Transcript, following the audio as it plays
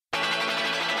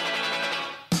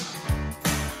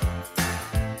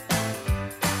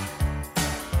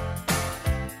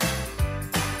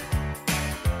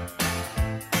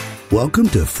Welcome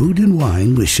to Food and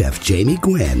Wine with Chef Jamie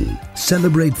Gwen.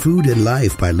 Celebrate food and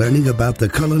life by learning about the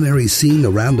culinary scene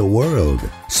around the world.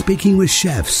 Speaking with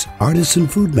chefs, artisan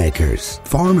food makers,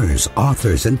 farmers,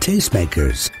 authors, and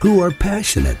tastemakers who are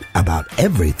passionate about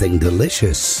everything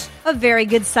delicious. A very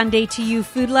good Sunday to you,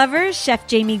 food lovers. Chef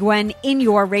Jamie Gwen in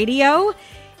your radio,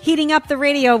 heating up the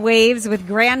radio waves with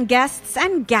grand guests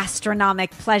and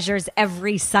gastronomic pleasures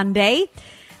every Sunday.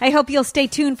 I hope you'll stay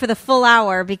tuned for the full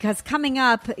hour because coming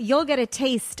up, you'll get a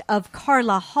taste of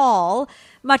Carla Hall,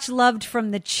 much loved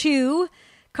from the Chew.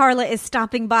 Carla is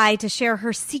stopping by to share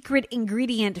her secret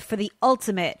ingredient for the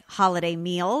ultimate holiday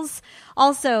meals.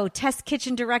 Also, Test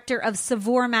Kitchen Director of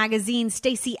Savor Magazine,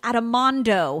 Stacey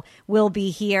Adamondo, will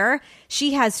be here.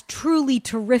 She has truly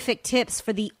terrific tips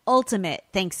for the ultimate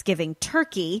Thanksgiving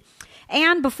turkey.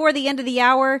 And before the end of the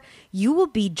hour, you will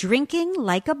be drinking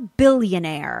like a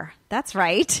billionaire. That's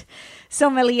right.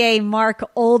 Sommelier Mark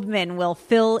Oldman will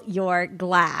fill your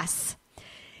glass.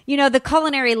 You know, the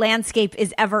culinary landscape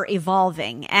is ever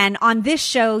evolving. And on this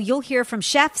show, you'll hear from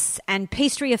chefs and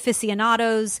pastry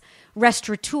aficionados,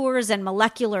 restaurateurs and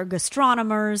molecular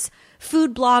gastronomers,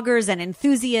 food bloggers and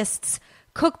enthusiasts,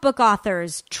 cookbook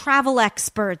authors, travel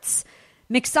experts,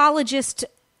 mixologists,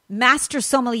 master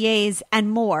sommeliers,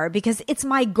 and more, because it's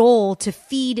my goal to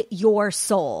feed your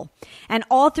soul. And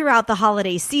all throughout the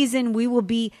holiday season, we will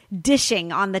be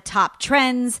dishing on the top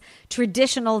trends,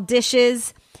 traditional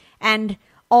dishes, and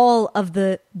all of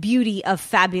the beauty of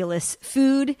fabulous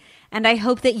food. And I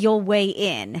hope that you'll weigh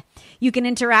in. You can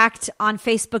interact on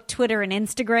Facebook, Twitter, and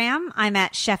Instagram. I'm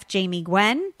at Chef Jamie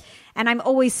Gwen. And I'm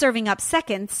always serving up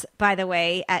seconds, by the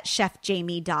way, at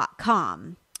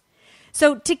chefjamie.com.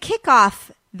 So to kick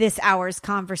off this hour's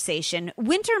conversation,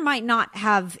 winter might not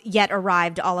have yet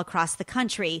arrived all across the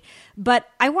country, but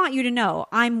I want you to know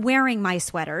I'm wearing my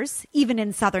sweaters, even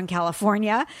in Southern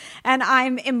California, and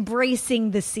I'm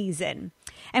embracing the season.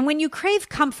 And when you crave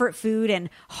comfort food and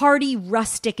hearty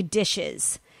rustic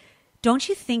dishes, don't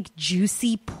you think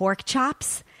juicy pork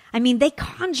chops? I mean, they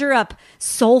conjure up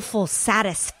soulful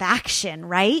satisfaction,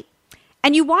 right?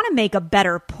 And you want to make a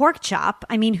better pork chop.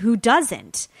 I mean, who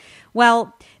doesn't?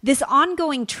 Well, this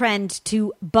ongoing trend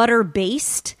to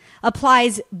butter-based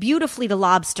applies beautifully to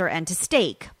lobster and to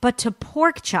steak, but to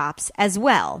pork chops as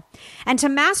well. And to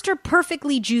master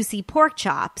perfectly juicy pork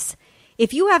chops,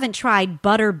 if you haven't tried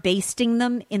butter basting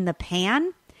them in the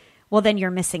pan, well, then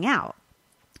you're missing out.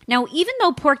 Now, even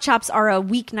though pork chops are a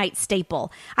weeknight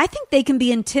staple, I think they can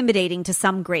be intimidating to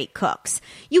some great cooks.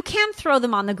 You can throw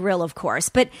them on the grill, of course,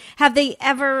 but have they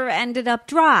ever ended up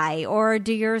dry, or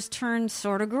do yours turn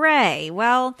sort of gray?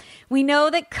 Well, we know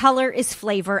that color is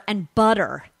flavor and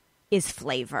butter is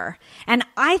flavor. And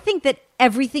I think that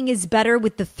everything is better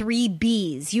with the 3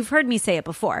 B's. You've heard me say it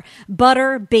before: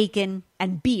 butter, bacon,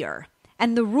 and beer.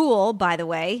 And the rule, by the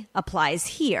way, applies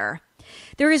here.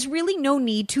 There is really no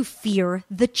need to fear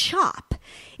the chop.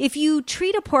 If you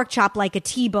treat a pork chop like a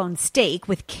T-bone steak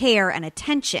with care and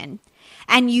attention,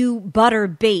 and you butter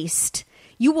baste,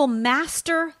 you will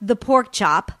master the pork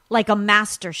chop like a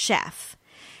master chef.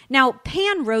 Now,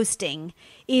 pan roasting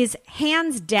is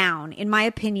hands down, in my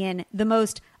opinion, the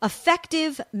most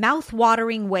effective,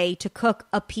 mouth-watering way to cook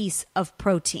a piece of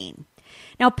protein.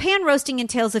 Now, pan roasting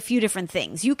entails a few different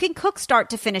things. You can cook start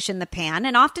to finish in the pan,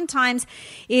 and oftentimes,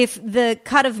 if the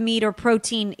cut of meat or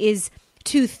protein is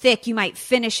too thick, you might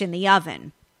finish in the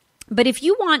oven. But if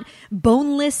you want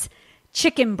boneless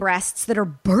chicken breasts that are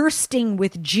bursting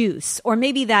with juice, or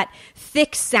maybe that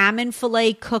thick salmon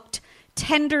fillet cooked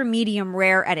tender medium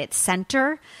rare at its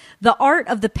center, the art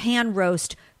of the pan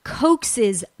roast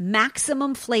coaxes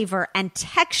maximum flavor and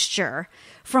texture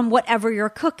from whatever you're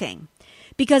cooking.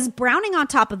 Because browning on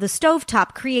top of the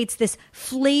stovetop creates this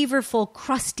flavorful,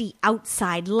 crusty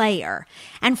outside layer.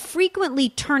 And frequently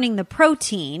turning the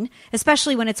protein,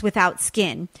 especially when it's without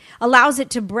skin, allows it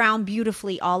to brown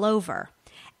beautifully all over.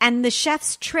 And the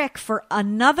chef's trick for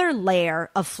another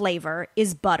layer of flavor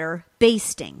is butter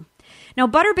basting. Now,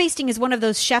 butter basting is one of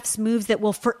those chef's moves that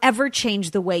will forever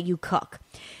change the way you cook.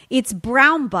 It's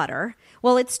brown butter.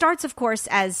 Well, it starts, of course,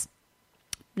 as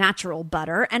natural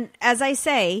butter. And as I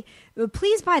say,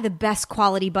 please buy the best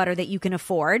quality butter that you can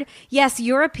afford. Yes,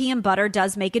 European butter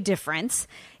does make a difference.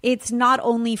 It's not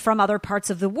only from other parts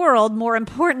of the world. More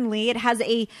importantly, it has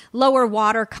a lower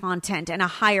water content and a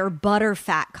higher butter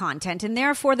fat content, and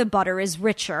therefore the butter is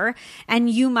richer, and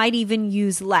you might even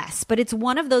use less. But it's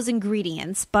one of those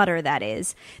ingredients, butter that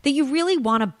is, that you really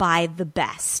want to buy the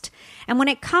best. And when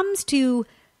it comes to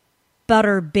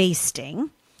butter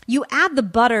basting, you add the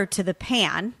butter to the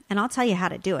pan, and I'll tell you how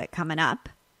to do it coming up.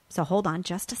 So hold on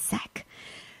just a sec.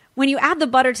 When you add the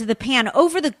butter to the pan,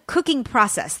 over the cooking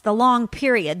process, the long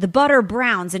period, the butter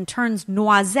browns and turns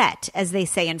noisette, as they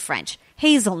say in French,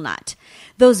 hazelnut.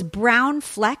 Those brown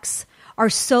flecks are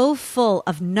so full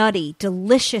of nutty,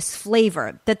 delicious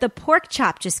flavor that the pork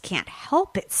chop just can't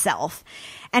help itself,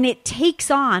 and it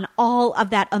takes on all of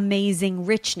that amazing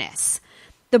richness.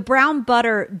 The brown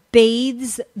butter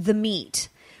bathes the meat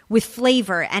with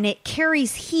flavor, and it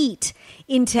carries heat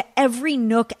into every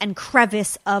nook and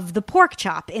crevice of the pork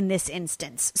chop in this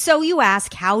instance. So you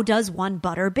ask, how does one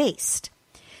butter baste?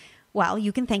 Well,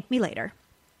 you can thank me later.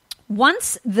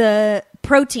 Once the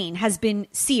protein has been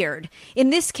seared, in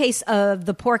this case of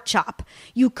the pork chop,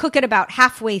 you cook it about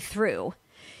halfway through.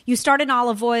 You start in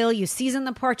olive oil, you season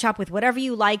the pork chop with whatever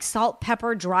you like, salt,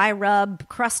 pepper, dry rub,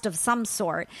 crust of some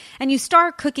sort, and you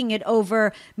start cooking it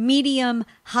over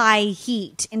medium-high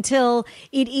heat until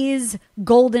it is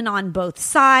golden on both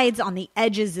sides, on the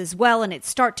edges as well, and it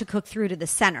starts to cook through to the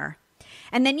center.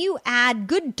 And then you add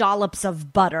good dollops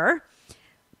of butter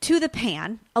to the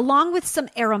pan, along with some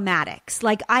aromatics.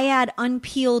 Like I add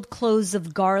unpeeled cloves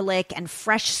of garlic and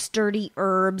fresh sturdy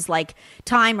herbs like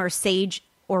thyme or sage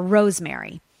or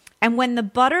rosemary. And when the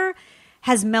butter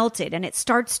has melted and it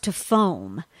starts to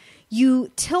foam,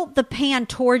 you tilt the pan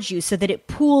towards you so that it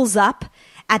pools up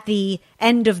at the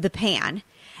end of the pan.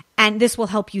 And this will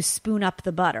help you spoon up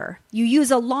the butter. You use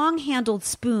a long-handled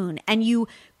spoon and you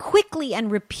quickly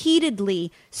and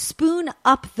repeatedly spoon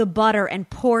up the butter and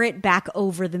pour it back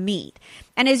over the meat.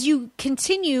 And as you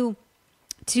continue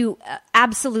to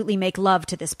absolutely make love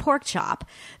to this pork chop,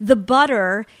 the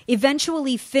butter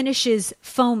eventually finishes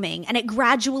foaming and it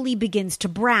gradually begins to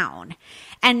brown.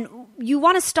 And you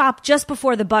want to stop just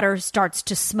before the butter starts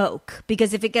to smoke,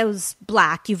 because if it goes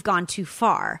black, you've gone too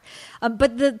far.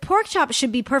 But the pork chop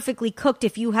should be perfectly cooked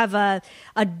if you have a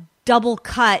double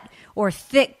cut or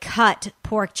thick cut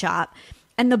pork chop.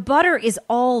 And the butter is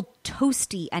all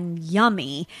toasty and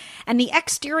yummy. And the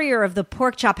exterior of the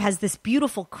pork chop has this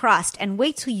beautiful crust. And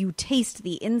wait till you taste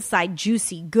the inside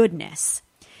juicy goodness.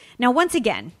 Now, once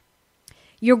again,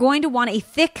 you're going to want a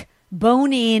thick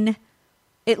bone-in,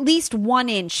 at least 1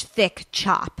 inch thick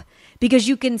chop, because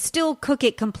you can still cook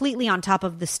it completely on top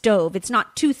of the stove. It's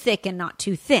not too thick and not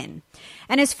too thin.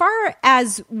 And as far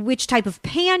as which type of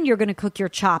pan you're going to cook your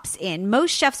chops in, most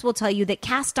chefs will tell you that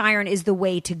cast iron is the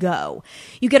way to go.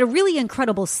 You get a really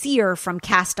incredible sear from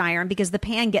cast iron because the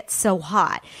pan gets so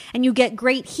hot, and you get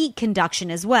great heat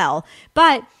conduction as well.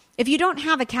 But if you don't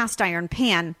have a cast iron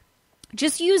pan,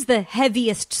 just use the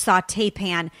heaviest saute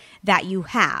pan that you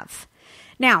have.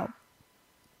 Now,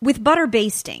 with butter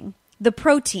basting, the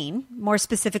protein, more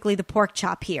specifically the pork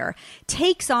chop here,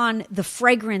 takes on the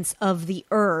fragrance of the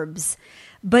herbs,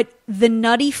 but the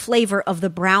nutty flavor of the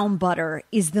brown butter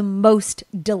is the most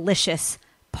delicious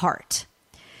part.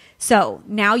 So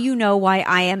now you know why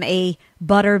I am a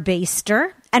butter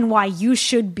baster and why you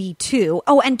should be too.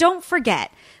 Oh, and don't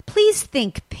forget, please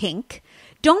think pink.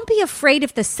 Don't be afraid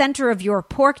if the center of your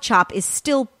pork chop is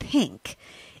still pink.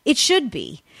 It should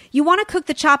be. You want to cook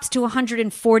the chops to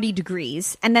 140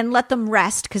 degrees and then let them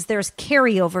rest, because there's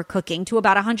carryover cooking, to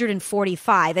about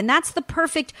 145. And that's the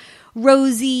perfect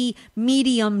rosy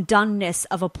medium doneness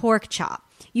of a pork chop.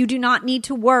 You do not need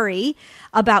to worry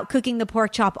about cooking the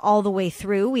pork chop all the way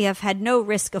through. We have had no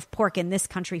risk of pork in this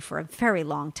country for a very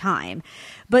long time.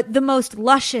 But the most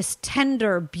luscious,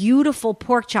 tender, beautiful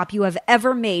pork chop you have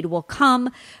ever made will come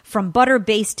from butter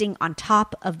basting on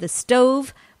top of the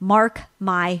stove. Mark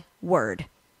my word.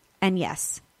 And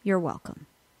yes, you're welcome.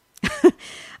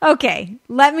 Okay,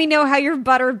 let me know how your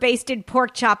butter-basted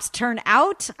pork chops turn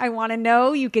out. I want to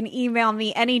know. You can email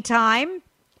me anytime,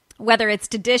 whether it's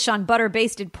to dish on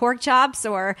butter-basted pork chops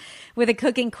or with a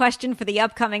cooking question for the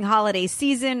upcoming holiday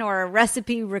season or a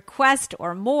recipe request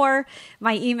or more.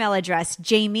 My email address,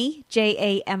 Jamie,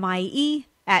 Jamie,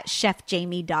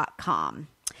 @chefjamie.com.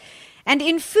 And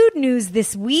in food news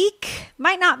this week,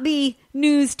 might not be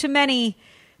news to many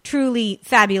truly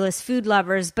fabulous food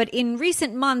lovers, but in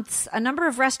recent months, a number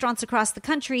of restaurants across the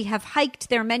country have hiked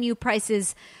their menu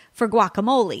prices for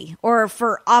guacamole or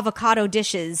for avocado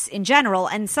dishes in general,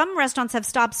 and some restaurants have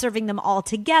stopped serving them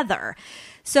altogether.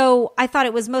 So I thought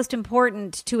it was most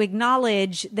important to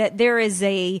acknowledge that there is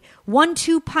a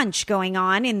 1-2 punch going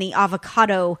on in the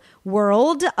avocado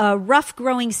world, a rough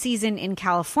growing season in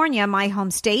California, my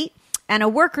home state, and a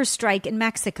worker strike in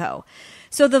Mexico.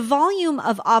 So the volume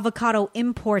of avocado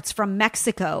imports from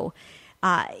Mexico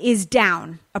is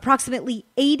down approximately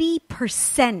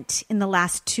 80% in the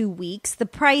last 2 weeks. The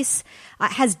price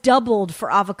has doubled for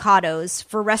avocados,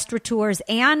 for restaurateurs,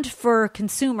 and for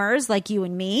consumers like you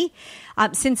and me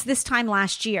since this time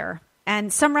last year.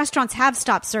 And some restaurants have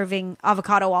stopped serving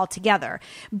avocado altogether.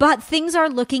 But things are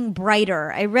looking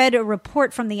brighter. I read a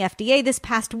report from the FDA this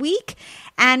past week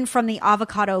and from the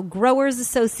Avocado Growers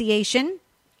Association.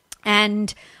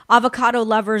 And avocado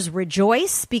lovers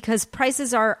rejoice because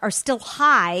prices are still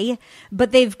high,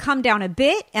 but they've come down a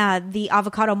bit. The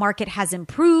avocado market has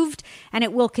improved, and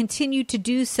it will continue to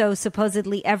do so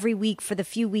supposedly every week for the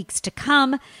few weeks to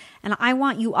come. And I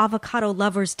want you avocado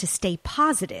lovers to stay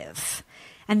positive.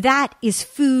 And that is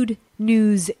food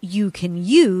news you can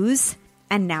use,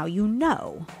 and now you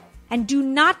know. And do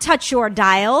not touch your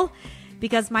dial,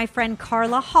 because my friend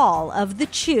Carla Hall of The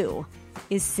Chew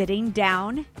is sitting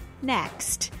down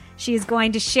next. She is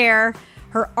going to share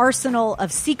her arsenal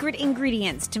of secret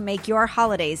ingredients to make your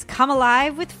holidays come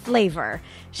alive with flavor.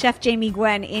 Chef Jamie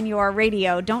Gwen in your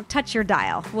radio. Don't touch your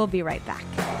dial. We'll be right back.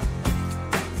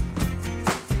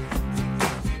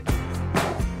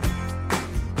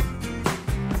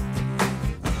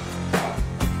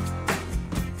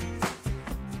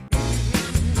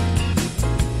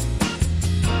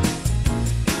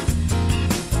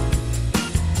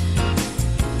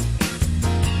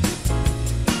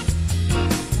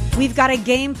 We've got a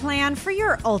game plan for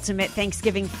your ultimate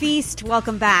Thanksgiving feast.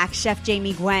 Welcome back, Chef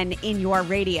Jamie Gwen in your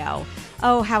radio.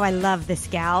 Oh, how I love this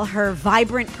gal. Her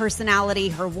vibrant personality,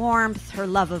 her warmth, her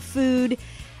love of food.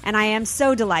 And I am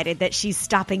so delighted that she's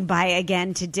stopping by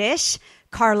again to dish.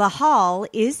 Carla Hall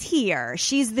is here.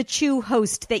 She's the Chew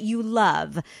host that you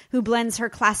love, who blends her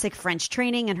classic French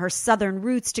training and her Southern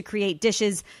roots to create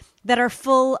dishes that are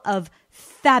full of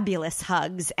fabulous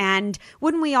hugs. And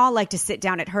wouldn't we all like to sit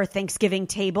down at her Thanksgiving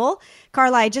table?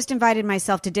 Carla, I just invited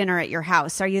myself to dinner at your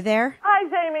house. Are you there? Hi,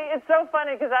 Jamie. It's so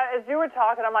funny because as you were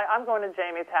talking, I'm like, I'm going to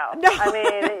Jamie's house. No. I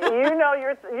mean,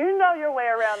 you know your way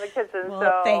around the kitchen. Well,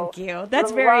 so thank you.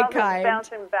 That's very kind.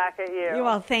 Bouncing back at you.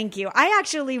 Well, thank you. I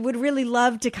actually would really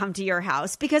love to come to your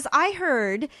house because I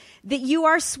heard that you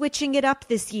are switching it up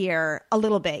this year a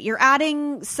little bit. You're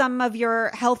adding some of your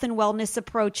health and wellness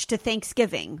approach to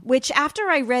Thanksgiving, which after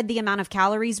I read the amount of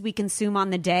calories we consume on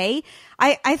the day,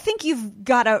 I think you've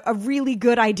got a really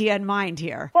good idea in mind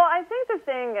here. Well, I think the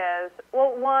thing is,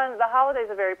 well, one, the holidays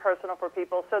are very personal for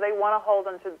people, so they want to hold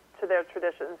them to their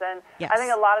traditions. And yes. I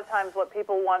think a lot of times what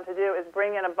people want to do is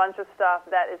bring in a bunch of stuff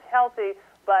that is healthy,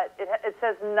 but it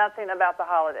says nothing about the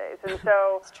holidays. And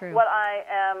so what I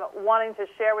am wanting to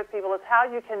share with people is how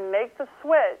you can make the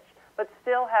switch but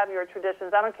still have your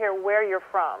traditions. I don't care where you're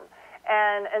from.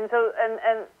 And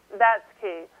that's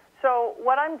key. So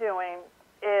what I'm doing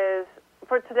is,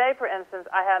 for today, for instance,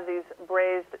 I have these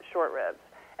braised short ribs.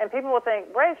 And people will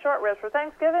think, braised short ribs for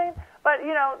Thanksgiving? But,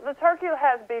 you know, the turkey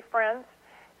has beef friends.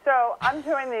 So I'm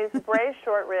doing these braised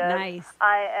short ribs. Nice.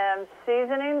 I am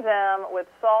seasoning them with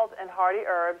salt and hearty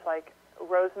herbs like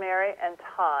rosemary and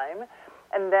thyme.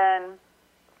 And then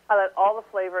I let all the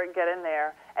flavor get in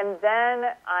there. And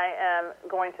then I am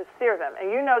going to sear them.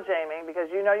 And you know, Jamie, because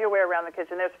you know your way around the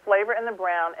kitchen, there's flavor in the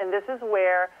brown. And this is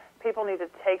where people need to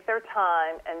take their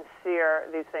time and sear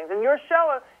these things. And your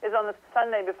show is on the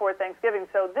Sunday before Thanksgiving,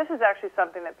 so this is actually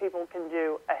something that people can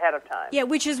do ahead of time. Yeah,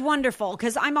 which is wonderful,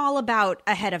 because I'm all about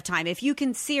ahead of time. If you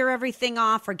can sear everything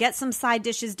off or get some side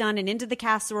dishes done and into the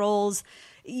casseroles,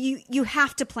 you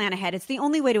have to plan ahead. It's the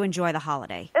only way to enjoy the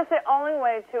holiday. It's the only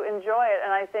way to enjoy it,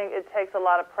 and I think it takes a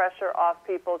lot of pressure off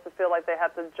people to feel like they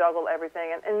have to juggle everything.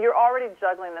 And you're already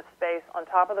juggling the space on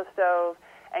top of the stove,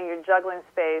 and you're juggling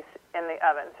space in the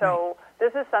oven. So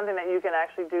This is something that you can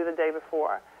actually do the day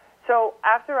before. So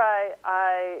after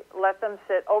I let them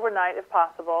sit overnight, if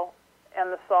possible,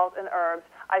 and the salt and herbs,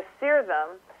 I sear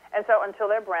them, and so until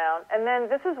they're brown. And then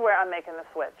this is where I'm making the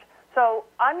switch. So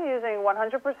I'm using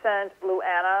 100%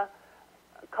 Luana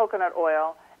coconut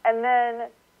oil, and then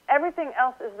everything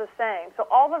else is the same. So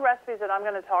all the recipes that I'm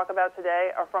going to talk about today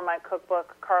are from my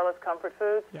cookbook, Carla's Comfort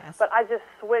Foods. Yes. But I just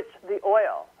switched the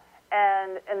oil.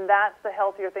 And that's the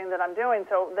healthier thing that I'm doing.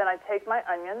 So then I take my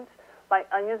onions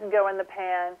go in the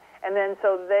pan, and then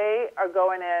so they are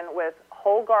going in with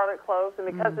whole garlic cloves. And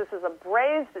because this is a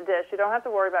braised dish, you don't have to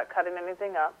worry about cutting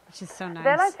anything up. Which is so nice.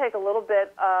 Then I take a little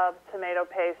bit of tomato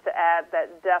paste to add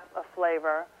that depth of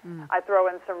flavor. I throw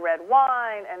in some red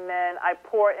wine, and then I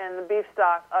pour in the beef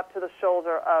stock up to the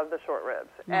shoulder of the short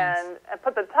ribs. Nice. And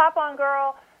put the top on,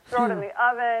 girl, throw it in the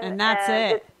oven, and that's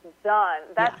it. It's done.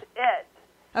 That's it.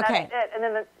 Okay. That's it. And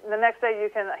then the next day you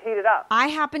can heat it up. I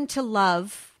happen to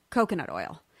love coconut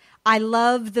oil. I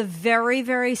love the very,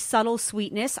 very subtle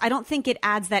sweetness. I don't think it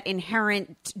adds that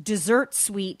inherent dessert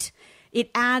sweet it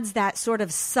adds that sort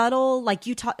of subtle, like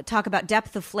you talk about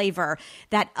depth of flavor,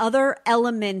 that other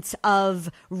element of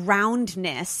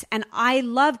roundness. And I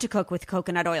love to cook with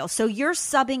coconut oil. So you're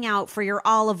subbing out for your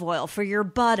olive oil, for your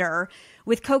butter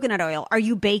with coconut oil. Are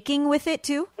you baking with it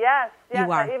too? Yes. You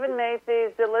are. I even made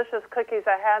these delicious cookies.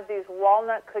 I have these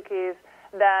walnut cookies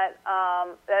that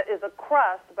is a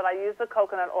crust, but I use the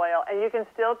coconut oil, and you can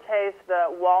still taste the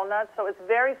walnuts, so it's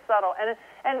very subtle. And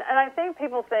I think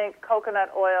people think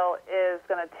coconut oil is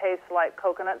going to taste like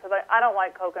coconut. So I don't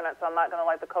like coconut, so I'm not going to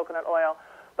like the coconut oil.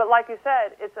 But like you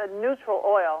said, it's a neutral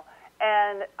oil,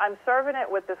 and I'm serving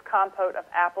it with this compote of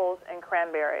apples and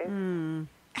cranberries.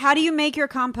 How do you make your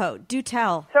compote? Do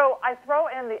tell. So I throw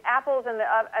in the apples and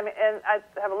and I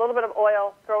have a little bit of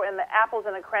oil, throw in the apples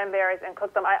and the cranberries and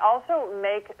cook them. I also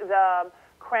make the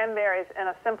cranberries in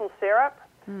a simple syrup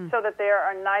so that they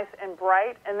are nice and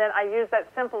bright, and then I use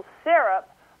that simple syrup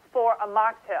for a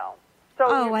mocktail. So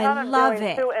you're kind of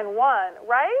doing 2 in 1,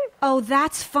 right? Oh,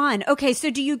 that's fun. Okay, so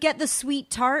do you get the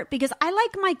sweet tart? Because I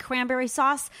like my cranberry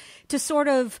sauce to sort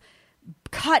of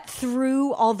cut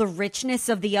through all the richness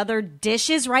of the other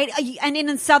dishes, right? And in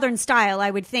a Southern style, I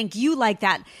would think you like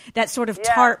that sort of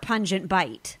tart, pungent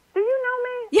bite. Do you know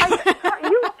me? Yeah.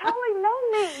 You totally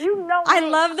know me. You know me. I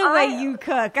love the way you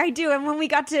cook. I do. And when we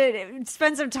got to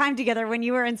spend some time together when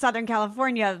you were in Southern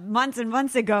California months and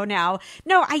months ago now,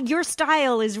 your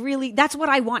style is really, that's what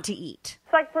I want to eat.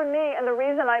 It's like for me, and the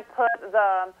reason I put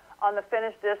on the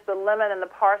finished dish, the lemon and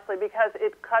the parsley, because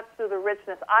it cuts through the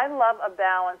richness. I love a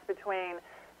balance between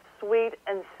sweet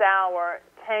and sour,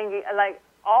 tangy, and like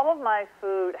all of my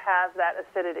food has that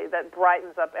acidity that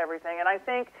brightens up everything. And I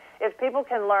think if people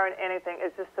can learn anything,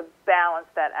 it's just to balance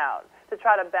that out, to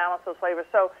try to balance those flavors.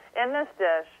 So in this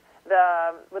dish,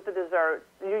 with the dessert,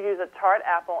 you use a tart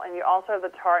apple, and you also have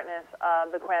the tartness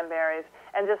of the cranberries,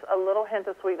 and just a little hint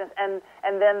of sweetness, and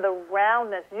then the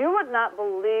roundness. You would not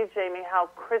believe, Jamie, how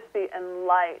crispy and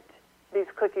light these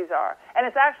cookies are. And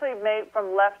it's actually made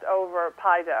from leftover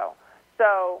pie dough.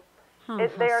 So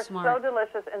they are so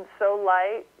delicious and so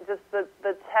light. Just the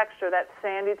texture, that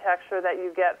sandy texture that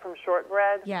you get from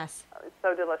shortbread. Yes. It's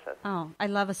so delicious. Oh, I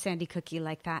love a sandy cookie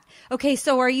like that. Okay,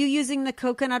 so are you using the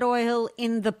coconut oil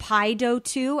in the pie dough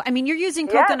too? I mean, you're using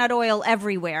coconut oil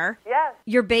everywhere. Yes.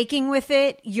 You're baking with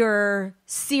it. You're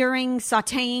searing,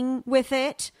 sautéing with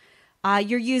it.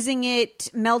 You're using it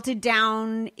melted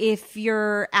down if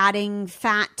you're adding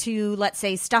fat to, let's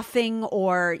say, stuffing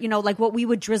or, like what we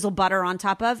would drizzle butter on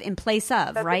top of in place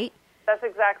of, right? That's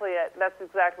exactly it. That's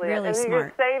exactly really it. And smart.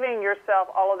 You're saving yourself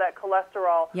all of that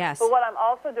cholesterol. Yes. But what I'm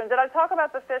also doing, did I talk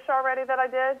about the fish already that I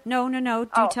did? No.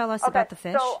 Do tell us about the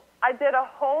fish. So I did a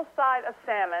whole side of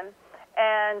salmon,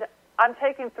 and I'm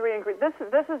taking 3 ingredients.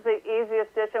 This is the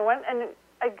easiest dish. And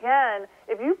again,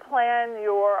 if you plan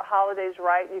your holidays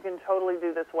right, you can totally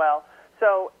do this well.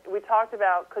 So we talked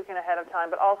about cooking ahead of time,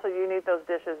 but also you need those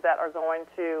dishes that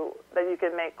you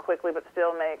can make quickly but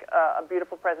still make a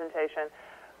beautiful presentation.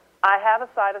 I have a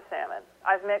side of salmon.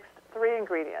 I've mixed 3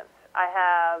 ingredients. I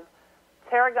have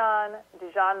tarragon,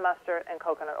 Dijon mustard, and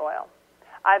coconut oil.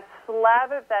 I've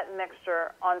slathered that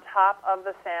mixture on top of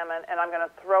the salmon, and I'm going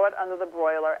to throw it under the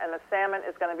broiler, and the salmon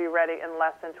is going to be ready in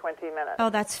less than 20 minutes.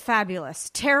 Oh, that's fabulous.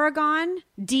 Tarragon,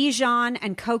 Dijon,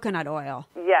 and coconut oil.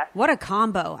 Yes. What a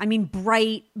combo. I mean,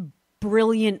 bright,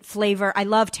 brilliant flavor. I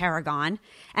love tarragon.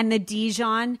 And the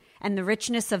Dijon and the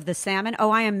richness of the salmon.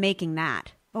 Oh, I am making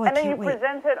that. Oh, and then you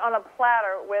present it on a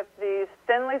platter with these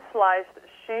thinly sliced,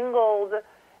 shingled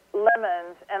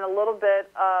lemons and a little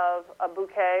bit of a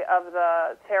bouquet of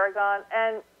the tarragon,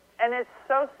 and it's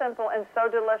so simple and so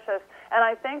delicious. And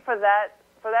I think for that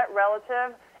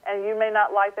relative, and you may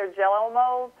not like their Jell-O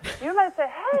mold, you might say,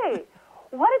 "Hey,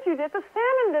 what did you do to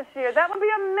salmon this year? That would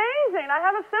be amazing. I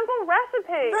have a simple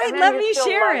recipe." Right, and let me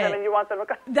share it. And you want them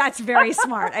to That's very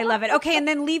smart. I love it. Okay, and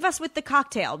then leave us with the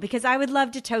cocktail, because I would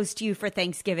love to toast you for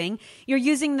Thanksgiving. You're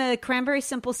using the cranberry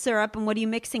simple syrup, and what are you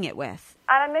mixing it with?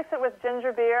 And I mix it with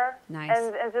ginger beer. Nice.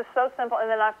 And just so simple. And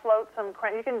then I float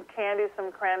you can candy some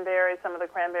cranberries, some of the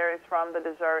cranberries from the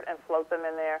dessert, and float them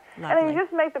in there. Lovely. And then you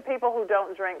just make the people who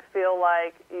don't drink feel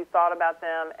like you thought about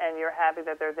them and you're happy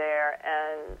that they're there,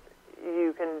 and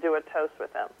you can do a toast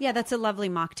with them. Yeah, that's a lovely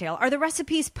mocktail. Are the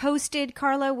recipes posted,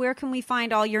 Carla? Where can we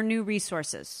find all your new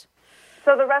resources?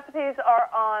 So the recipes are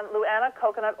on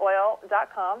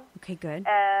luanacoconutoil.com. Okay, good.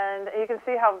 And you can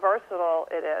see how versatile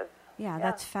it is. Yeah,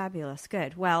 that's fabulous.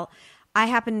 Good. Well, I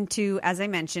happen to, as I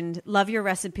mentioned, love your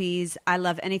recipes. I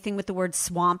love anything with the word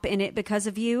swamp in it because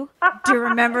of you. Do you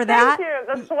remember that? Thank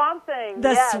you. The swamp thing.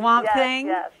 The swamp thing?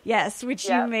 Yes. Yes, which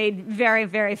you made very,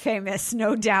 very famous,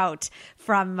 no doubt,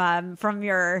 from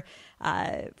your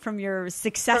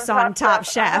success on Top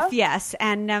Chef. Yes.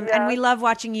 And we love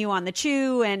watching you on The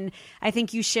Chew. And I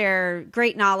think you share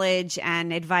great knowledge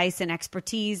and advice and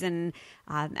expertise. And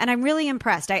I'm really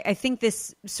impressed. I think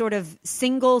this sort of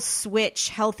single switch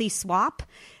healthy swap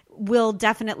will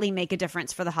definitely make a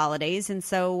difference for the holidays. And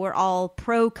so we're all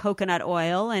pro coconut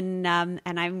oil, and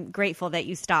I'm grateful that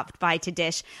you stopped by to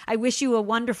dish. I wish you a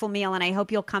wonderful meal, and I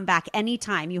hope you'll come back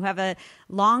anytime. You have a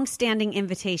long-standing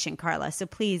invitation, Carla, so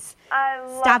please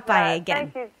stop by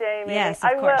again. Thank you, Jamie. Yes,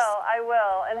 of course. I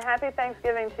will. And happy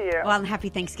Thanksgiving to you. Well, and happy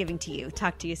Thanksgiving to you.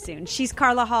 Talk to you soon. She's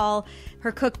Carla Hall.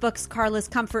 Her cookbook's Carla's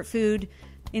Comfort Food.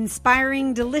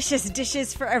 Inspiring, delicious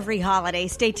dishes for every holiday.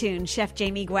 Stay tuned. Chef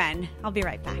Jamie Gwen. I'll be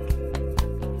right back.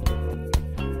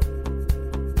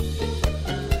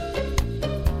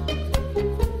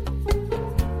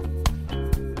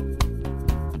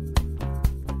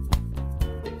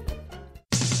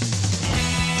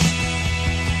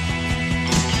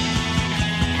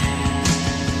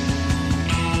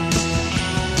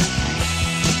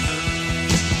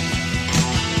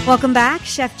 Welcome back.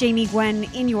 Chef Jamie Gwen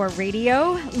in your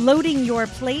radio, loading your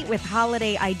plate with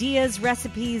holiday ideas,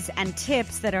 recipes, and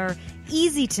tips that are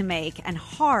easy to make and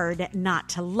hard not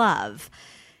to love.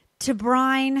 To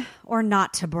brine or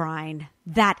not to brine?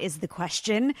 That is the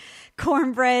question.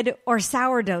 Cornbread or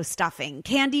sourdough stuffing?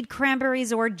 Candied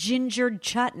cranberries or gingered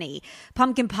chutney?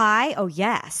 Pumpkin pie? Oh,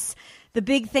 yes. The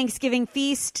big Thanksgiving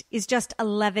feast is just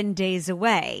 11 days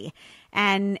away.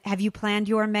 And have you planned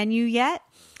your menu yet?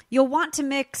 You'll want to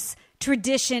mix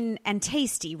tradition and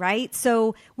tasty, right?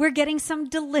 So we're getting some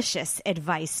delicious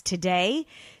advice today.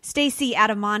 Stacey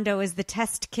Adamondo is the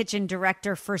test kitchen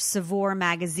director for Saveur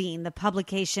magazine, the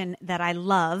publication that I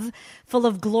love, full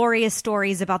of glorious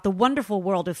stories about the wonderful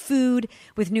world of food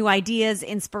with new ideas,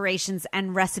 inspirations,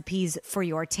 and recipes for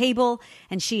your table.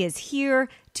 And she is here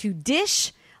to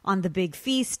dish on the big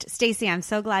feast. Stacey, I'm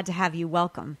so glad to have you.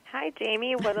 Welcome. Hi,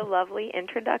 Jamie. What a lovely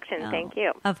introduction. Thank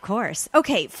you. Of course.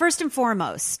 Okay, first and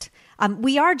foremost,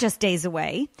 we are just days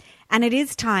away, and it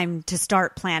is time to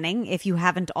start planning, if you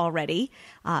haven't already,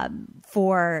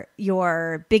 for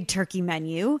your big turkey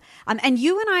menu. And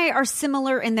you and I are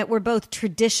similar in that we're both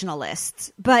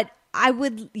traditionalists, but I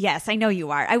know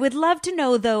you are. I would love to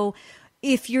know, though,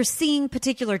 if you're seeing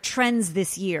particular trends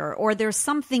this year, or there's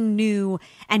something new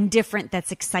and different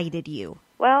that's excited you.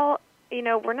 Well,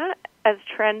 we're not as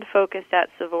trend-focused at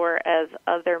Saveur as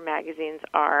other magazines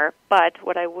are, but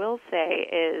what I will say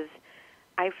is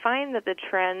I find that the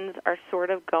trends are sort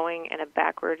of going in a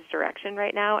backwards direction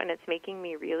right now, and it's making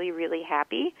me really, really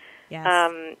happy. Yes.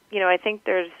 I think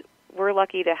we're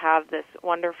lucky to have this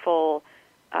wonderful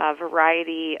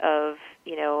variety of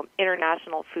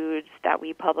international foods that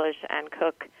we publish and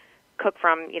cook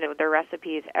from their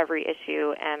recipes every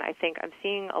issue, and I think I'm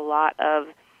seeing a lot of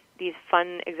these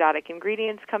fun exotic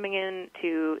ingredients coming in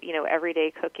to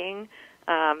everyday cooking,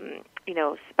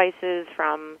 spices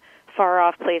from far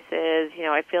off places.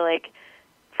 I feel like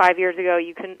 5 years ago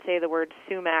you couldn't say the word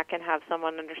sumac and have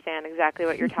someone understand exactly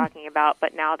what you're talking about,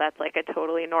 but now that's like a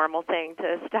totally normal thing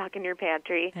to stock in your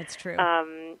pantry. That's true.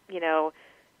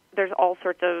 There's all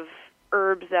sorts of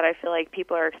herbs that I feel like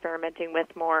people are experimenting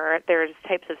with more. There's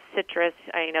types of citrus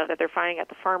I know that they're finding at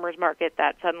the farmer's market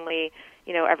that suddenly,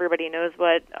 everybody knows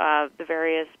what the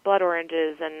various blood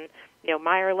oranges and,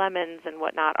 Meyer lemons and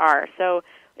whatnot are. So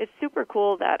it's super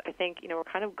cool that I think, we're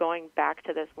kind of going back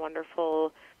to this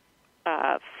wonderful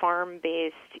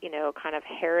farm-based, kind of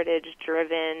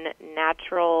heritage-driven,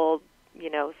 natural,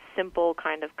 simple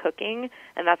kind of cooking,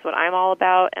 and that's what I'm all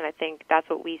about, and I think that's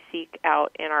what we seek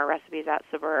out in our recipes at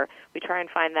Saveur. We try and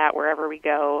find that wherever we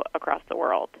go across the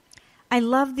world. I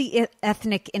love the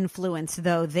ethnic influence,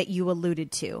 though, that you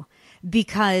alluded to,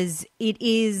 because it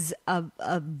is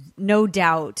no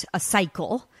doubt a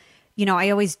cycle. I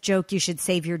always joke you should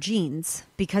save your genes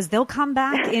because they'll come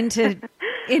back into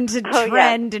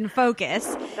trend and focus.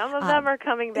 Some of them are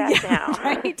coming back now,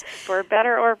 right? For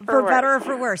better or for worse. Better or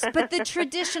for worse. But the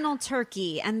traditional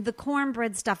turkey and the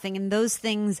cornbread stuffing and those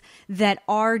things that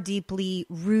are deeply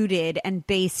rooted and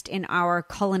based in our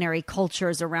culinary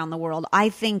cultures around the world, I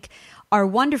think are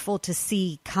wonderful to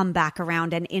see come back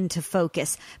around and into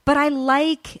focus. But I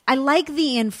like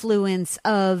the influence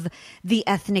of the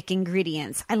ethnic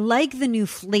ingredients. I like the new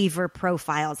flavor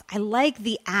profiles. I like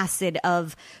the acid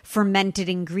of fermented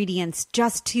ingredients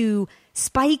just to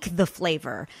spike the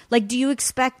flavor. Like, do you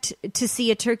expect to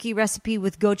see a turkey recipe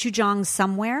with gochujang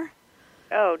somewhere?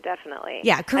 Oh, definitely.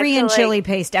 Yeah, Korean chili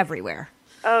paste everywhere.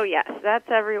 Oh, yes, that's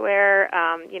everywhere.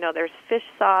 There's fish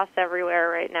sauce everywhere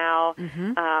right now.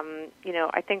 Mm-hmm.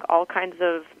 I think all kinds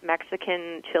of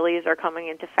Mexican chilies are coming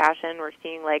into fashion. We're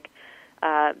seeing,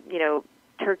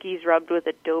 turkeys rubbed with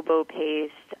adobo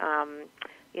paste,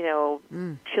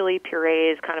 chili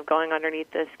purees kind of going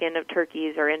underneath the skin of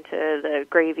turkeys or into the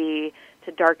gravy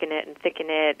to darken it and thicken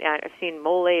it. I've seen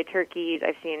mole turkeys.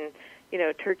 I've seen,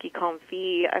 turkey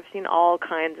confit. I've seen all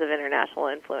kinds of international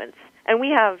influence. And we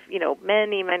have,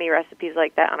 many, many recipes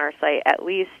like that on our site, at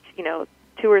least,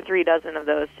 2 or 3 dozen of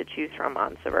those to choose from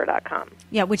on Saveur.com.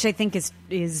 Yeah, which I think is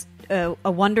a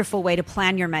wonderful way to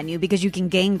plan your menu because you can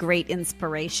gain great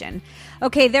inspiration.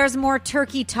 Okay, there's more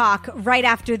turkey talk right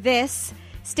after this.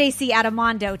 Stacey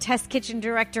Adamando, Test Kitchen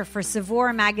Director for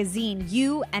Saveur Magazine.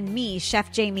 You and me,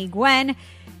 Chef Jamie Gwen,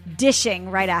 dishing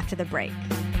right after the break.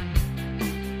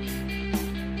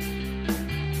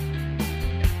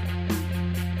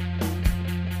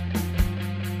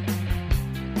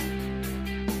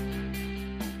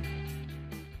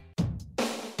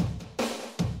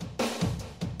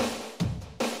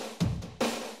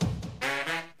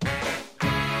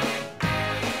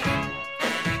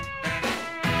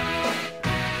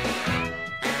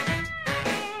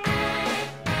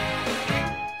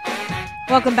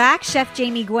 Welcome back. Chef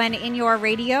Jamie Gwen in your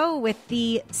radio with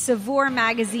the Saveur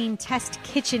Magazine Test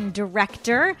Kitchen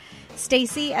Director.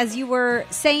 Stacey, as you were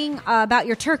saying about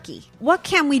your turkey, what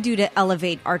can we do to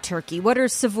elevate our turkey? What are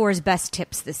Saveur's best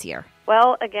tips this year?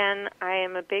 Well, again, I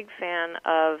am a big fan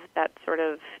of that sort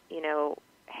of,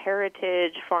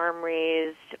 heritage,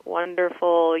 farm-raised,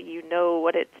 wonderful,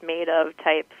 what it's made of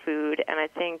type food. And I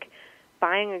think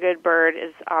buying a good bird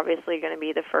is obviously going to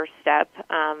be the first step.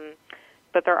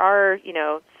 But there are,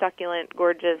 succulent,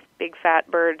 gorgeous, big fat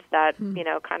birds that,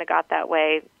 kind of got that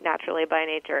way naturally by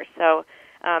nature. So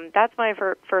that's my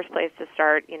first place to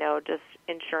start, just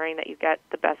ensuring that you get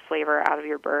the best flavor out of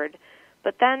your bird.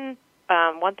 But then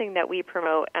one thing that we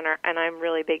promote and I'm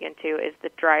really big into is the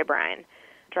dry brine.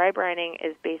 Dry brining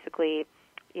is basically,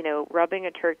 rubbing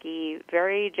a turkey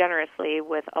very generously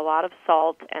with a lot of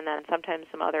salt and then sometimes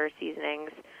some other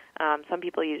seasonings. Some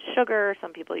people use sugar,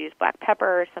 some people use black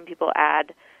pepper, some people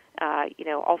add,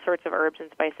 all sorts of herbs and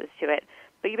spices to it.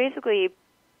 But you basically,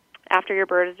 after your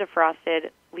bird is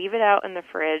defrosted, leave it out in the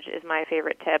fridge is my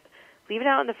favorite tip. Leave it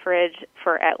out in the fridge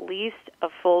for at least a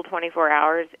full 24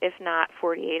 hours, if not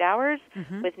 48 hours,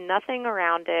 with nothing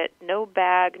around it, no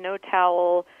bag, no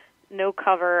towel, no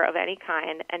cover of any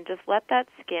kind, and just let that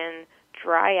skin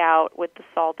dry out with the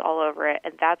salt all over it,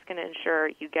 and that's going to ensure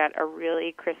you get a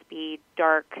really crispy,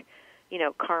 dark,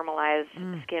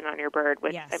 caramelized skin on your bird,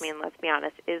 which, yes. Let's be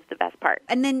honest, is the best part.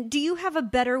 And then do you have a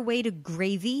better way to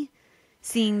gravy,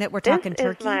 seeing that we're talking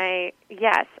turkey?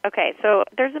 Yes. Okay, so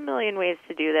there's a million ways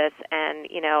to do this, and,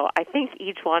 I think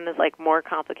each one is, more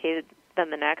complicated than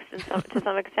the next to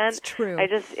some extent. It's true.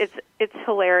 It's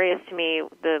hilarious to me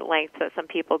the lengths that some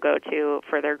people go to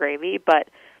for their gravy, but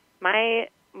my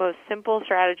most simple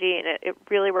strategy, and it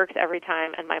really works every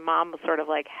time, and my mom was sort of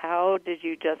like, how did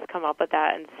you just come up with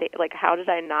that, and say, how did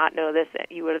I not know this?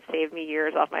 You would have saved me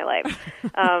years off my life.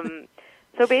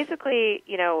 So basically,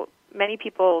 many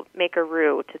people make a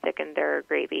roux to thicken their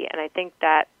gravy, and I think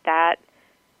that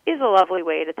is a lovely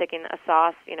way to thicken a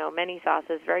sauce. Many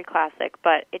sauces, very classic,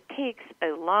 but it takes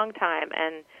a long time,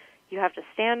 and you have to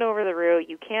stand over the roux.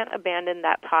 You can't abandon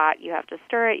that pot. You have to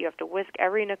stir it. You have to whisk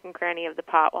every nook and cranny of the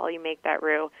pot while you make that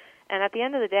roux. And at the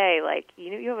end of the day,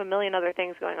 you have a million other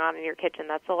things going on in your kitchen.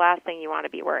 That's the last thing you want to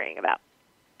be worrying about.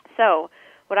 So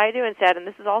what I do instead, and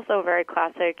this is also a very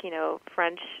classic,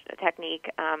 French technique,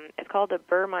 it's called a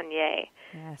beurre meunier.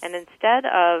 Yes. And instead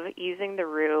of using the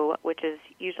roux, which is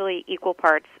usually equal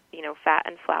parts, fat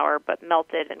and flour, but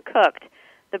melted and cooked,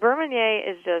 the beurre meunier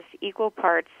is just equal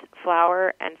parts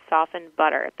flour and softened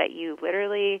butter that you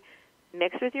literally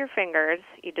mix with your fingers.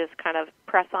 You just kind of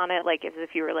press on it as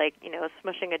if you were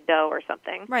smushing a dough or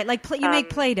something. Right, you make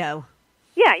Play-Doh.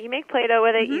 Yeah, you make Play-Doh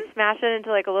with it. You smash it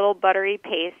into a little buttery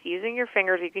paste using your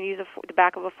fingers. You can use the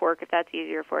back of a fork if that's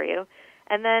easier for you.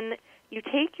 And then you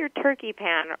take your turkey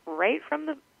pan right from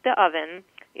the oven,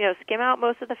 skim out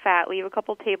most of the fat, leave a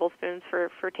couple tablespoons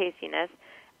for tastiness,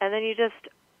 and then you just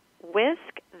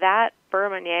whisk that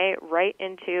beurre meunier right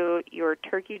into your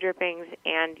turkey drippings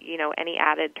and, any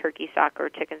added turkey stock or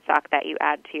chicken stock that you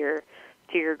add to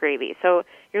your gravy. So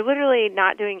you're literally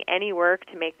not doing any work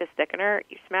to make this thickener.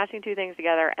 You're smashing two things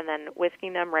together and then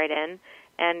whisking them right in.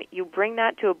 And you bring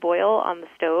that to a boil on the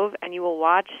stove, and you will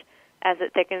watch as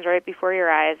it thickens right before your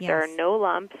eyes. Yes. There are no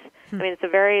lumps. It's a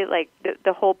very,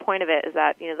 the whole point of it is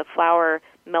that, the flour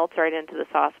melts right into the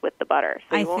sauce with the butter.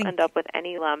 So you won't end up with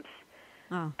any lumps.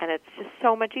 and it's just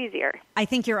so much easier. I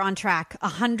think you're on track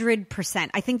 100%.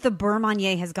 I think the Beurre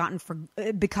Marnier has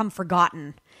become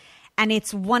forgotten. And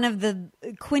it's one of the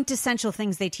quintessential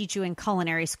things they teach you in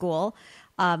culinary school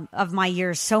of my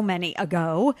years so many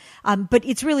ago. But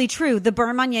it's really true. The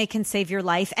Beurre Marnier can save your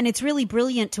life. And it's really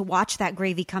brilliant to watch that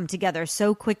gravy come together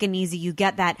so quick and easy. You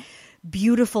get that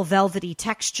beautiful velvety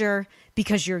texture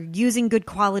because you're using good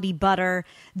quality butter.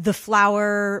 The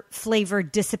flour flavor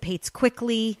dissipates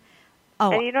quickly.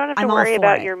 Oh, and you don't have to worry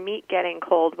about your meat getting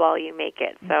cold while you make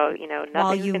it. So,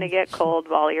 nothing's going to get cold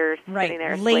while you're sitting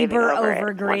there labor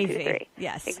over it. gravy. 1, 2, 3.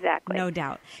 Yes, exactly. No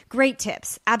doubt. Great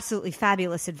tips. Absolutely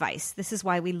fabulous advice. This is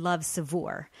why we love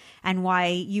Savour and why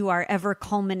you are ever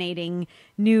culminating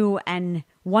new and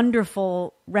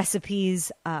wonderful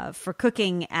recipes for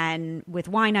cooking and with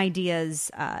wine ideas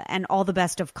and all the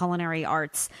best of culinary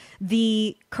arts.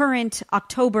 The current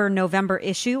October-November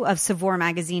issue of Savour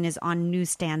magazine is on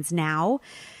newsstands now.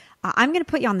 I'm going to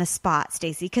put you on the spot,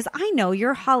 Stacey, because I know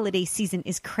your holiday season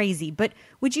is crazy, but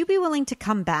would you be willing to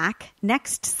come back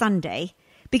next Sunday?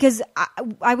 Because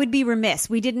I would be remiss.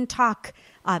 We didn't talk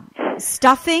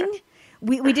stuffing.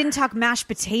 We didn't talk mashed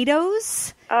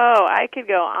potatoes. Oh, I could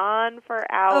go on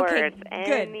for hours,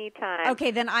 okay, anytime.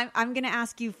 Okay, then I'm going to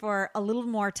ask you for a little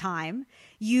more time.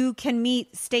 You can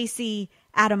meet Stacey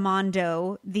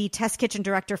Adamando, the test kitchen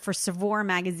director for Savour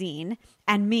magazine,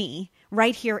 and me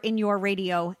right here in your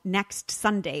radio next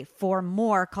Sunday for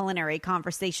more culinary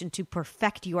conversation to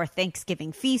perfect your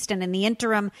Thanksgiving feast. And in the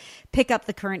interim, pick up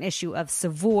the current issue of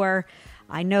Savour.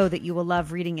 I know that you will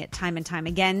love reading it time and time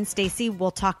again. Stacey,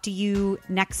 we'll talk to you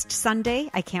next Sunday.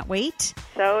 I can't wait.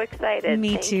 So excited.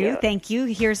 Me too. Thank you.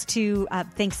 Here's to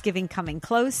Thanksgiving coming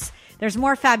close. There's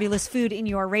more fabulous food in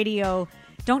your radio.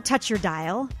 Don't touch your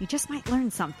dial. You just might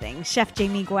learn something. Chef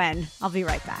Jamie Gwen. I'll be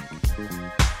right back.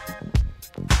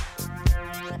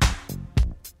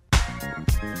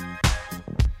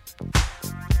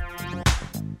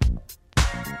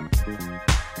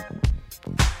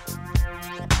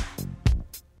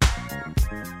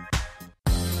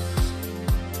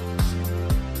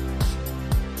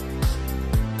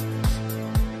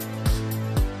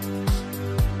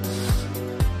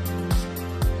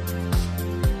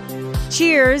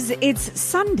 Cheers, it's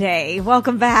Sunday.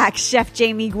 Welcome back, Chef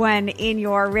Jamie Gwen in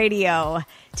your radio,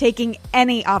 taking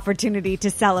any opportunity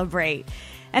to celebrate.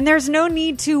 And there's no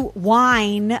need to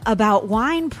whine about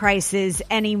wine prices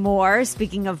anymore,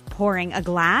 speaking of pouring a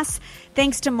glass.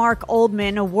 Thanks to Mark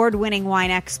Oldman, award-winning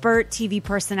wine expert, TV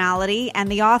personality,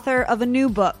 and the author of a new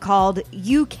book called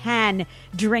You Can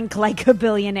Drink Like a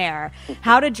Billionaire.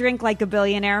 How to Drink Like a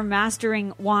Billionaire,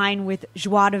 Mastering Wine with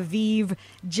Joie de Vivre,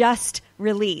 just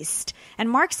released. And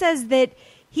Mark says that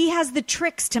he has the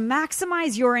tricks to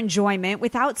maximize your enjoyment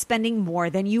without spending more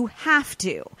than you have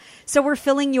to. So we're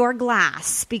filling your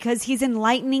glass because he's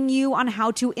enlightening you on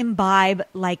how to imbibe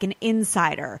like an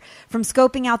insider. From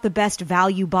scoping out the best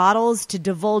value bottles to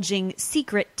divulging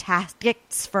secret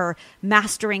tactics for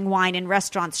mastering wine in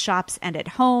restaurants, shops, and at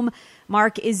home,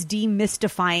 Mark is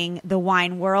demystifying the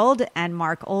wine world, and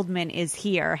Mark Oldman is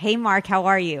here. Hey, Mark, how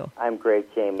are you? I'm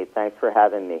great, Jamie. Thanks for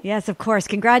having me. Yes, of course.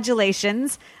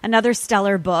 Congratulations. Another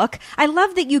stellar book. I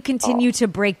love that you continue to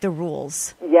break the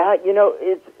rules. Yeah,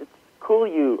 it's cool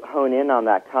you hone in on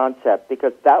that concept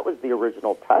because that was the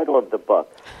original title of the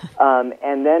book.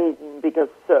 And then because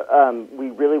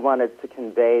we really wanted to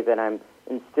convey that I'm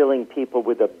instilling people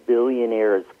with a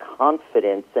billionaire's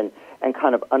confidence and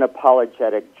kind of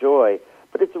unapologetic joy.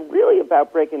 But it's really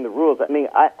about breaking the rules. I mean,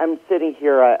 I'm sitting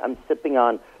here, I'm sipping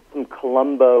on some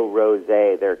Colombo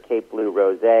Rosé, their Cape Blue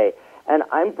Rosé, and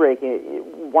I'm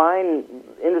breaking, wine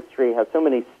industry has so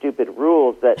many stupid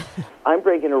rules that I'm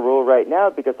breaking a rule right now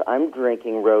because I'm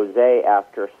drinking rosé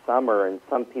after summer, and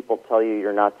some people tell you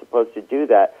you're not supposed to do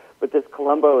that. But this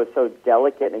Colombo is so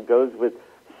delicate and it goes with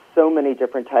so many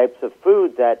different types of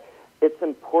food that it's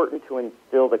important to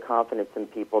instill the confidence in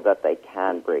people that they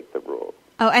can break the rules.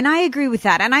 Oh, and I agree with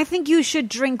that. And I think you should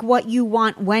drink what you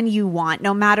want when you want,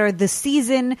 no matter the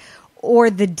season or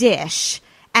the dish.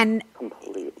 And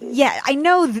completely. Yeah, I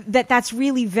know that that's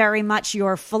really very much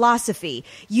your philosophy.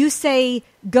 You say,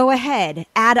 go ahead,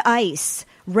 add ice.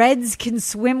 Reds can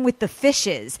swim with the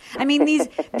fishes. I mean,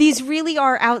 these really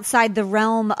are outside the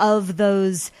realm of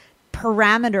those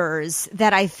parameters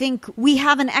that I think we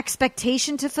have an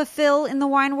expectation to fulfill in the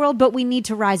wine world, but we need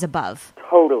to rise above.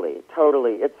 Totally.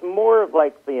 It's more of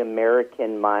like the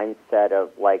American mindset of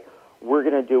like, we're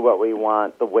going to do what we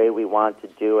want, the way we want to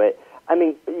do it. I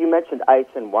mean, you mentioned ice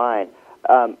and wine.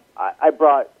 I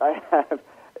have,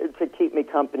 to keep me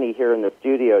company here in the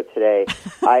studio today,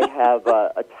 I have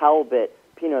a Talbot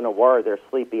Pinot Noir, their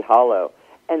Sleepy Hollow.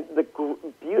 And the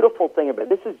beautiful thing about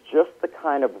this is just the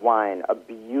kind of wine, a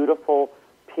beautiful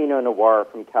Pinot Noir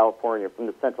from California, from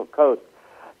the Central Coast.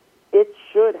 It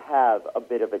should have a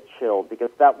bit of a chill because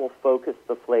that will focus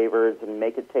the flavors and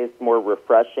make it taste more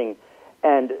refreshing.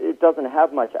 And it doesn't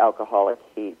have much alcoholic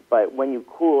heat, but when you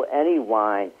cool any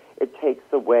wine, it takes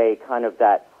away kind of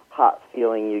that hot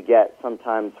feeling you get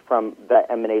sometimes from that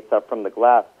emanates up from the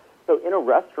glass. So in a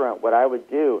restaurant, what I would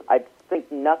do, I'd think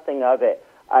nothing of it.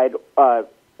 I'd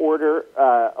order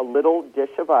a little dish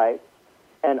of ice,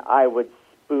 and I would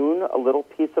spoon a little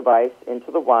piece of ice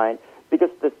into the wine. Because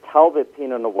this Talbot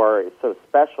Pinot Noir is so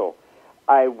special,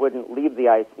 I wouldn't leave the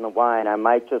ice in the wine. I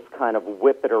might just kind of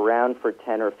whip it around for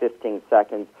 10 or 15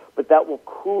 seconds, but that will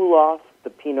cool off the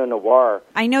Pinot Noir.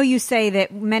 I know you say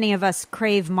that many of us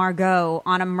crave Margaux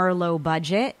on a Merlot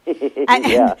budget,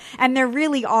 and there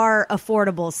really are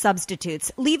affordable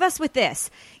substitutes. Leave us with this.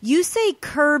 You say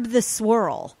curb the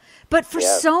swirl, but for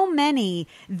so many,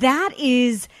 that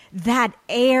is that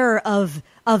air of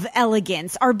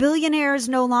elegance. Are billionaires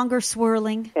no longer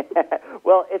swirling?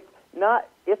 Well, it's not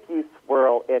if you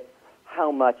swirl, it's how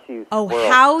much you swirl. Oh,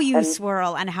 how you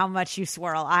swirl and how much you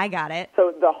swirl. I got it.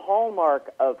 So the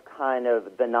hallmark of kind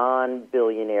of the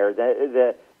non-billionaire,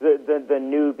 the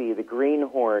newbie, the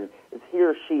greenhorn, is he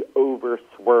or she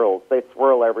over-swirls. They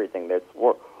swirl everything. They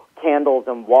swirl candles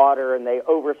and water, and they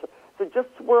over-swirl. So just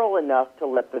swirl enough to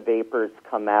let the vapors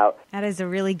come out. That is a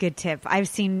really good tip. I've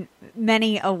seen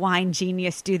many a wine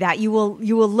genius do that. You will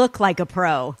look like a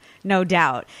pro, no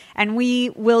doubt. And we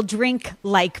will drink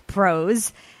like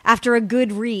pros. After a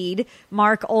good read,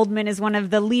 Mark Oldman is one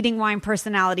of the leading wine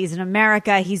personalities in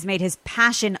America. He's made his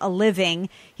passion a living.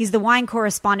 He's the wine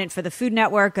correspondent for the Food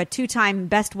Network, a 2-time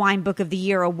Best Wine Book of the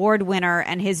Year award winner,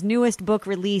 and his newest book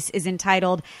release is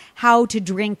entitled How to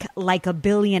Drink Like a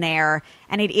Billionaire,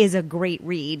 and it is a great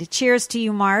read. Cheers to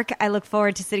you, Mark. I look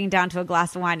forward to sitting down to a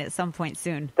glass of wine at some point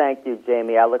soon. Thank you,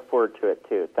 Jamie. I look forward to it,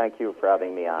 too. Thank you for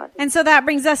having me on. And so that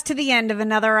brings us to the end of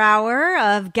another hour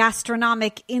of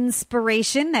gastronomic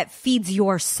inspiration that feeds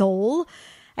your soul.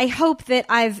 I hope that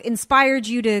I've inspired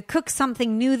you to cook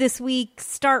something new this week,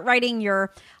 start writing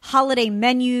your holiday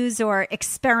menus, or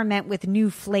experiment with new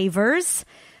flavors.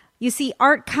 You see,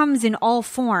 art comes in all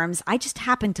forms. I just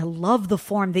happen to love the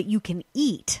form that you can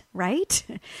eat, right?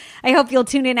 I hope you'll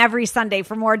tune in every Sunday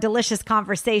for more delicious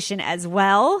conversation as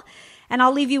well. And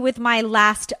I'll leave you with my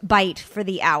last bite for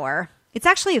the hour. It's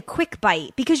actually a quick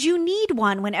bite because you need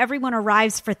one when everyone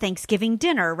arrives for Thanksgiving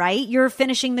dinner, right? You're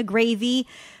finishing the gravy,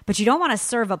 but you don't want to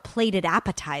serve a plated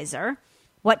appetizer.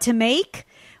 What to make?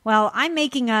 Well, I'm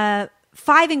making a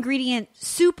 5-ingredient,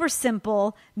 super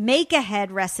simple,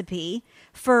 make-ahead recipe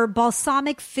for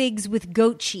balsamic figs with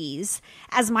goat cheese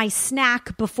as my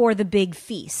snack before the big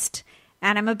feast.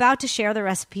 And I'm about to share the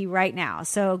recipe right now.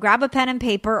 So grab a pen and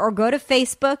paper or go to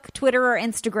Facebook, Twitter, or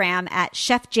Instagram at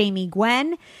Chef Jamie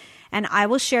Gwen, and I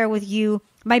will share with you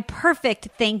my perfect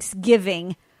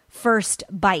Thanksgiving first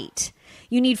bite.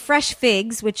 You need fresh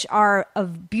figs, which are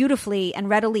beautifully and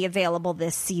readily available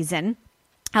this season.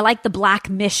 I like the Black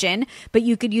Mission, but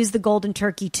you could use the Golden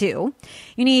Turkey too.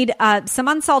 You need some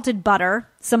unsalted butter,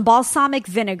 some balsamic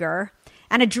vinegar,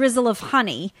 and a drizzle of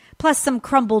honey, plus some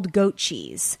crumbled goat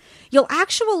cheese. You'll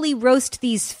actually roast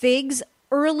these figs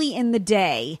early in the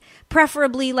day,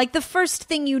 preferably like the first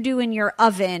thing you do in your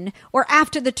oven or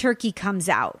after the turkey comes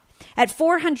out. At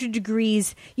 400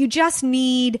 degrees, you just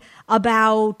need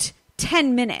about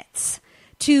 10 minutes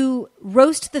to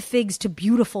roast the figs to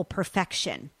beautiful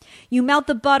perfection. You melt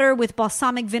the butter with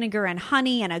balsamic vinegar and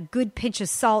honey and a good pinch of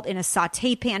salt in a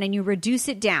sauté pan, and you reduce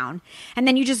it down, and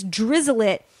then you just drizzle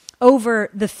it over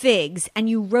the figs, and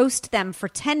you roast them for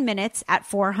 10 minutes at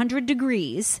 400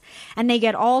 degrees, and they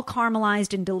get all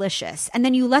caramelized and delicious. And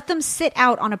then you let them sit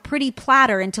out on a pretty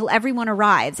platter until everyone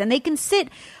arrives, and they can sit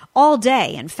all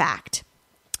day, in fact.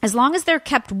 As long as they're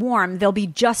kept warm, they'll be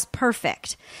just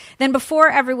perfect. Then before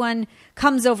everyone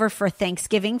comes over for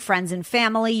Thanksgiving, friends and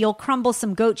family, you'll crumble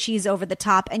some goat cheese over the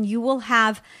top, and you will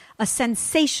have a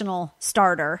sensational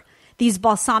starter. These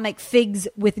balsamic figs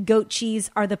with goat cheese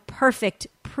are the perfect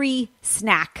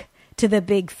pre-snack to the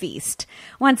big feast.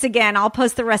 Once again, I'll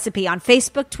post the recipe on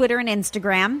Facebook, Twitter, and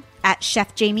Instagram at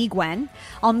Chef Jamie Gwen.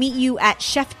 I'll meet you at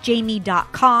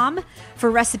chefjamie.com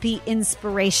for recipe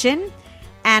inspiration.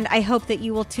 And I hope that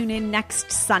you will tune in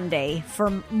next Sunday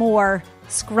for more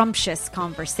scrumptious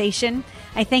conversation.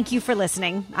 I thank you for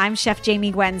listening. I'm Chef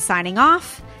Jamie Gwen signing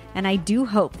off, and I do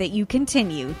hope that you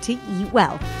continue to eat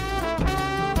well.